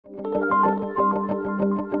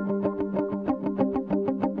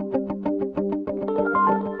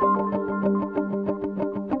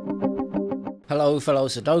Hello fellow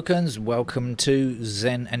Sudokans, welcome to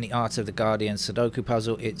Zen and the Art of the Guardian Sudoku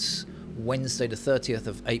puzzle. It's Wednesday the 30th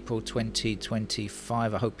of April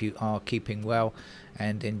 2025. I hope you are keeping well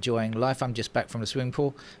and enjoying life. I'm just back from the swimming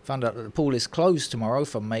pool. Found out that the pool is closed tomorrow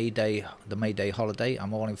for May Day, the May Day holiday.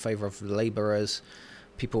 I'm all in favour of labourers,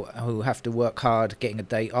 people who have to work hard getting a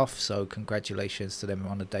day off, so congratulations to them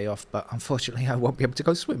on a day off, but unfortunately I won't be able to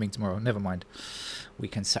go swimming tomorrow. Never mind, we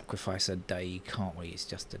can sacrifice a day, can't we? It's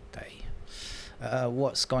just a day.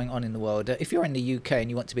 What's going on in the world? If you're in the UK and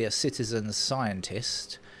you want to be a citizen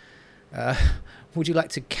scientist, would you like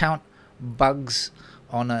to count bugs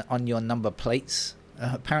on your number plates?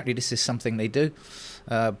 Apparently this is something they do.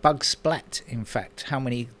 Bug splat, in fact, how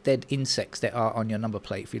many dead insects there are on your number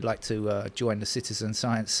plate. If you'd like to join the citizen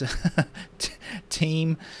science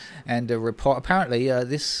team and report. Apparently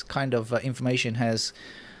this kind of information has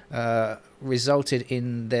resulted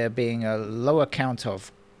in there being a lower count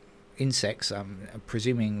of insects,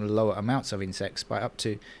 presuming lower amounts of insects, by up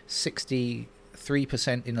to 63%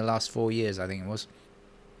 in the last 4 years, I think it was.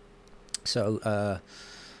 So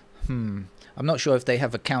I'm not sure if they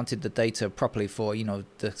have accounted the data properly for, you know,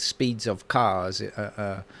 the speeds of cars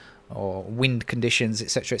or wind conditions,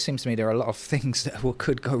 etc. It seems to me there are a lot of things that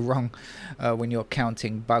could go wrong when you're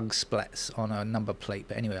counting bug splats on a number plate.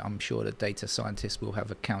 But anyway, I'm sure the data scientists will have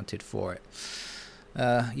accounted for it.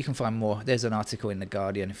 You can find more. There's an article in The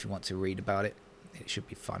Guardian if you want to read about it. It should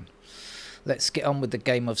be fun. Let's get on with the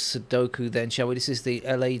game of Sudoku then, shall we? This is the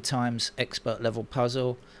LA Times expert level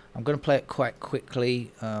puzzle. I'm going to play it quite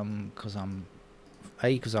quickly because I'm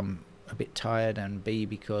a bit tired, and B,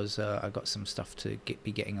 because I've got some stuff to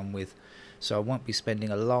be getting on with. So I won't be spending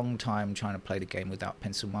a long time trying to play the game without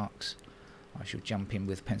pencil marks. I shall jump in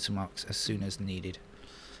with pencil marks as soon as needed.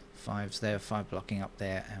 5's there, 5 blocking up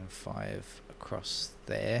there, and 5 across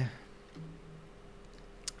there.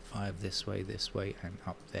 5 this way, and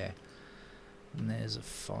up there. And there's a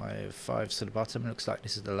 5. 5's to the bottom. It looks like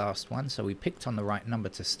this is the last one. So we picked on the right number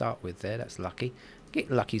to start with there. That's lucky.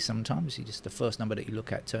 Get lucky sometimes. Just the first number that you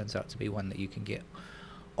look at turns out to be one that you can get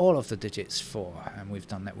all of the digits for. And we've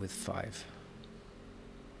done that with 5.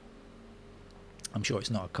 I'm sure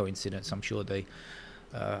it's not a coincidence. I'm sure the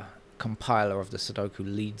compiler of the Sudoku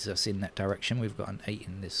leads us in that direction. We've got an 8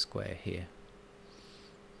 in this square here.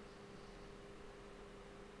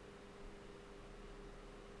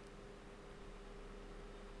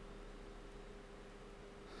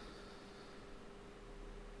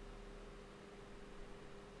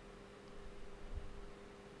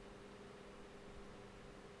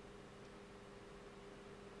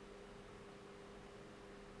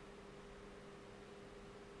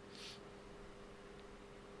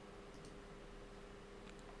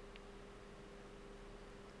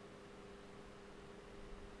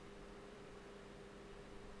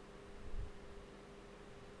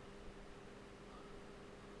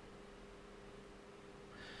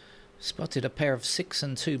 Spotted a pair of 6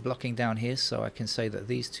 and 2 blocking down here, so I can say that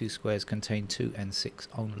these two squares contain 2 and 6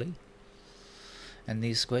 only. And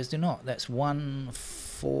these squares do not. That's 1,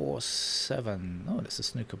 4, 7. Oh, that's a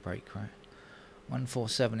snooker break, right? 1, 4,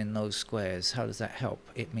 7 in those squares. How does that help?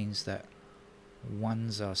 It means that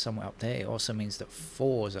 1s are somewhere up there. It also means that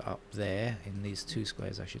 4s are up there in these two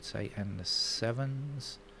squares, I should say. And the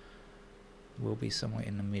 7s will be somewhere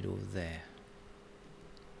in the middle there.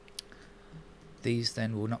 These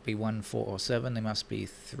then will not be 1, 4 or 7. They must be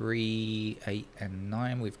 3, 8 and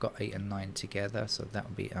 9. We've got 8 and 9 together, so that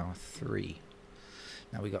would be our 3.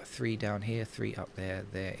 Now we've got 3 down here, 3 up there.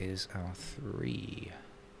 There is our 3.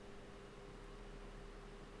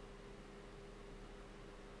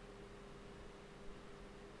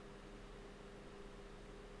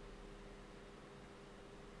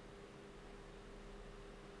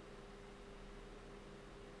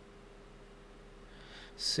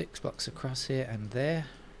 Six blocks across here and there.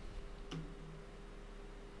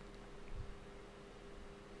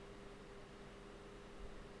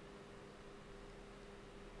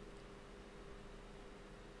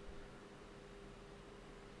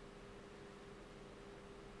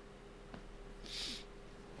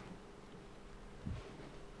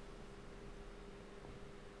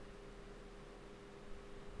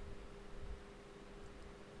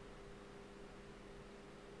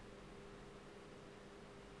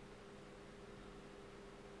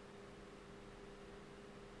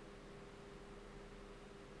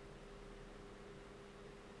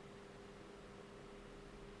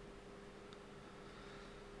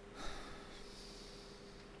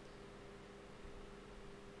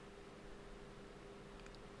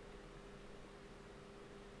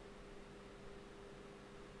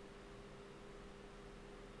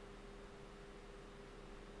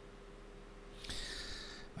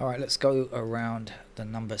 Alright, let's go around the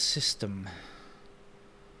number system.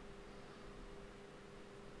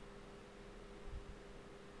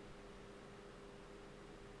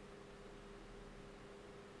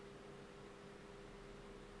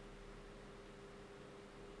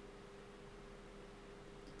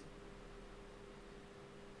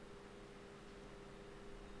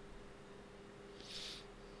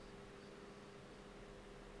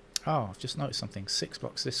 Oh, I've just noticed something. 6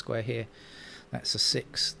 blocks this square here. That's a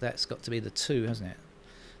 6. That's got to be the 2, hasn't it?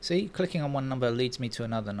 See, clicking on one number leads me to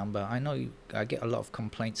another number. I know I get a lot of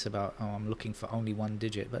complaints about, oh, I'm looking for only one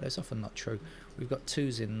digit, but that's often not true. We've got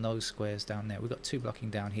 2s in those squares down there. We've got 2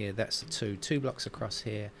 blocking down here. That's a 2. 2 blocks across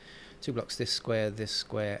here. 2 blocks this square,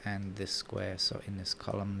 and this square. So in this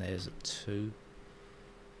column, there's a 2.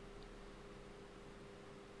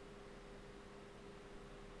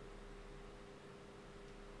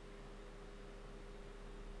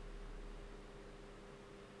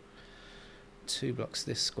 Two blocks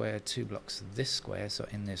this square, 2 blocks this square, so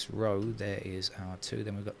in this row there is our 2.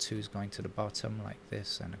 Then we've got 2s going to the bottom like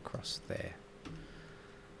this and across there.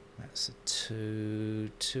 That's a 2,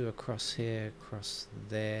 2 across here, across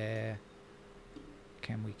there.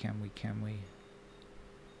 Can we?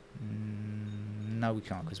 No, we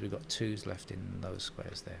can't, because we've got 2s left in those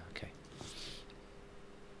squares there. Okay.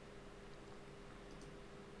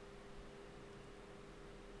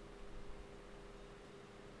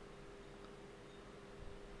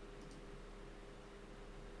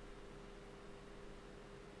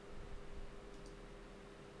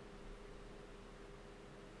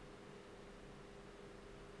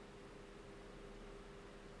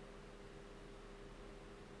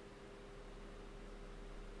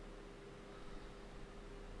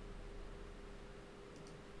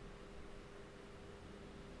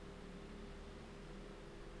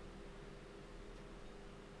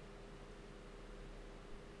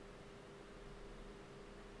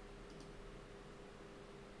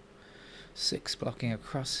 Six blocking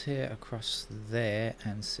across here, across there,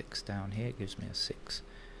 and 6 down here gives me a 6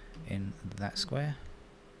 in that square.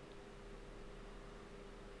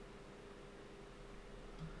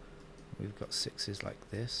 We've got 6s like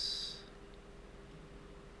this.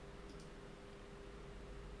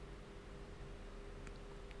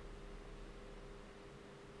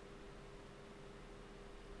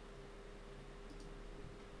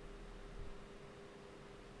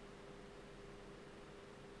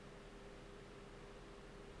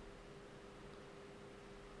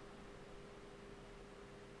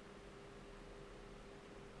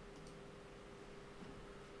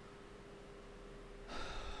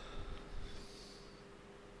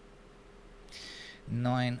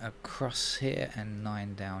 Nine across here and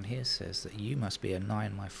 9 down here says that you must be a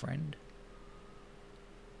 9, my friend.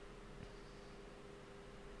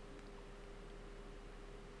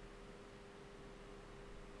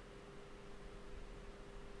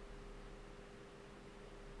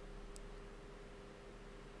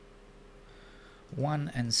 One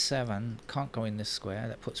and 7 can't go in this square.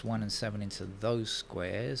 That puts 1 and 7 into those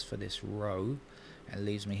squares for this row and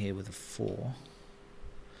leaves me here with a 4.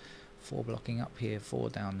 4 blocking up here, 4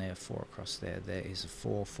 down there, 4 across there. There is a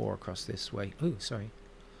 4, 4 across this way. Ooh, sorry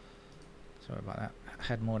about that. I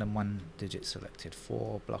had more than one digit selected.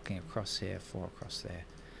 4 blocking across here, 4 across there.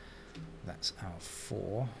 That's our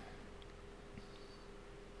 4.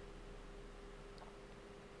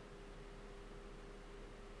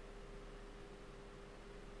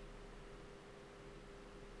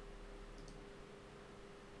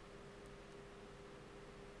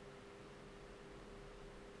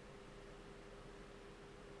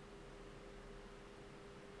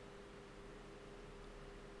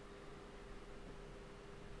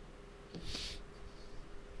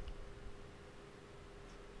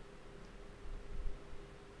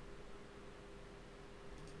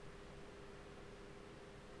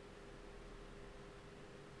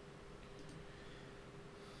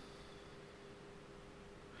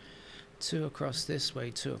 Two across this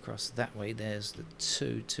way, 2 across that way. There's the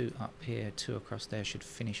 2, 2 up here, 2 across there. Should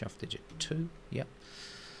finish off digit 2. Yep.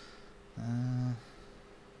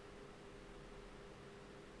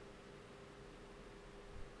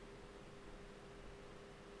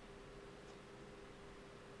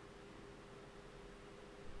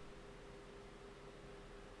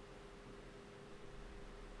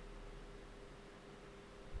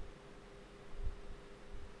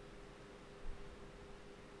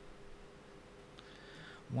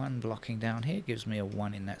 One blocking down here gives me a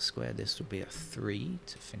 1 in that square. This would be a 3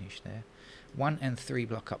 to finish there. 1 and 3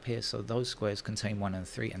 block up here, so those squares contain 1 and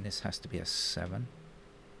 3, and this has to be a 7.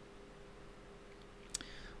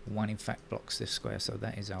 1 in fact blocks this square, so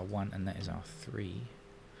that is our 1 and that is our 3.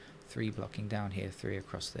 3 blocking down here, 3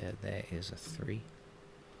 across there, there is a 3.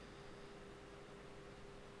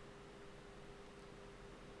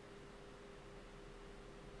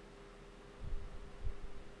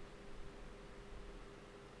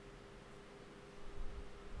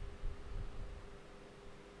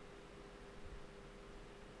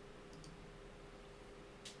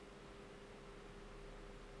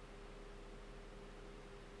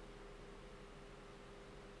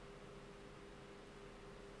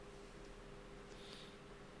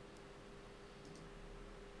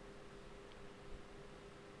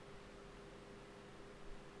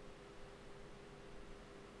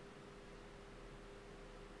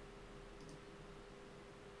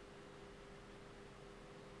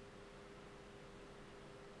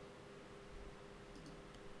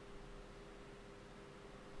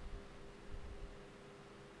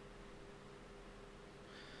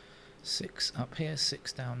 Six up here,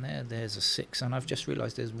 6 down there, there's a 6, and I've just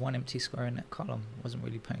realised there's 1 empty square in that column. Wasn't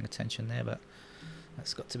really paying attention there, but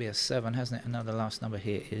that's got to be a 7, hasn't it? Another last number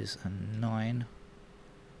here is a 9.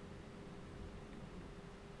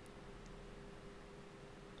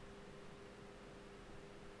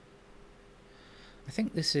 I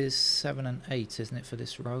think this is 7 and 8, isn't it, for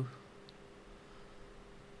this row?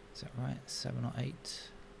 Is that right? 7 or 8?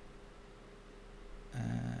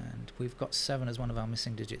 And we've got 7 as one of our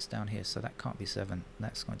missing digits down here, so that can't be 7.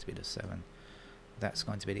 That's going to be the 7. That's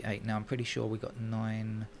going to be the 8. Now I'm pretty sure we got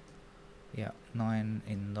 9. Yeah, 9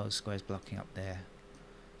 in those squares blocking up there.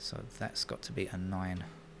 So that's got to be a 9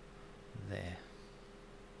 there.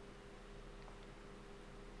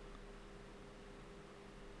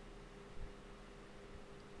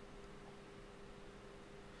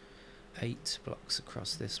 Eight blocks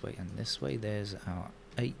across this way and this way. There's our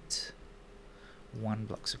 8. 1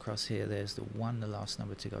 blocks across here, there's the 1, the last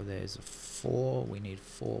number to go there is a 4. We need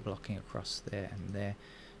 4 blocking across there and there,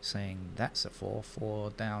 saying that's a 4. 4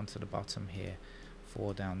 down to the bottom here,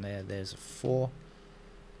 4 down there, there's a 4.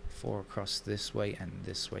 4 across this way and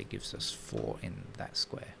this way gives us 4 in that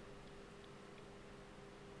square.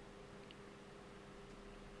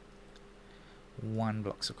 One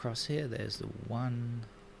blocks across here, there's the 1.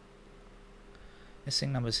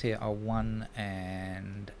 Missing numbers here are 1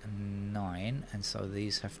 and 9, and so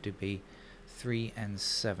these have to be 3 and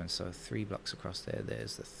 7. So 3 blocks across there,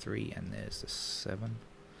 there's the 3 and there's the 7.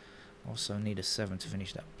 Also need a 7 to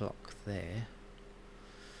finish that block there.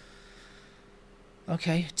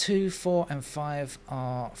 Okay, 2, 4 and 5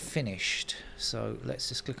 are finished. So let's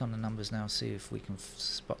just click on the numbers now, see if we can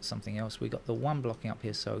spot something else. We got the 1 blocking up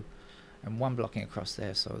here, so and 1 blocking across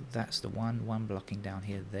there, so that's the 1. 1 blocking down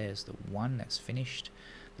here, there's the 1, that's finished.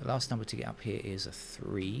 The last number to get up here is a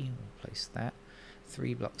 3. We'll place that.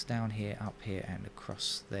 3 blocks down here, up here and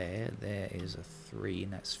across there, there is a 3,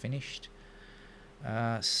 and that's finished.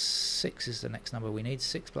 6 is the next number we need.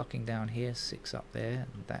 6 blocking down here, 6 up there,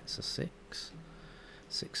 that's a 6.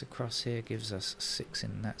 6 across here gives us 6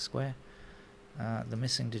 in that square. The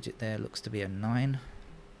missing digit there looks to be a 9.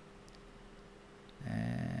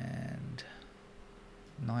 And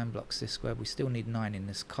 9 blocks this square. We still need 9 in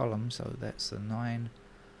this column, so that's the 9.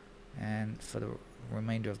 And for the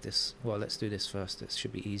remainder of this, well, let's do this first. It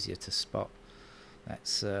should be easier to spot.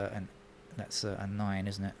 That's a 9,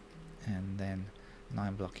 isn't it? And then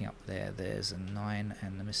 9 blocking up there, there's a 9,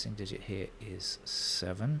 and the missing digit here is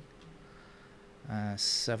 7.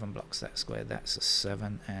 7 blocks that square, that's a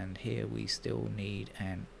 7, and here we still need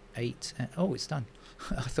an 8. And, oh, it's done.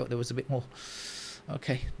 I thought there was a bit more.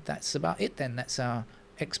 Okay, that's about it then. That's our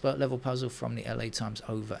expert level puzzle from the LA Times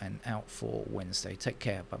over and out for Wednesday. Take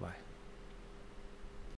care. Bye bye.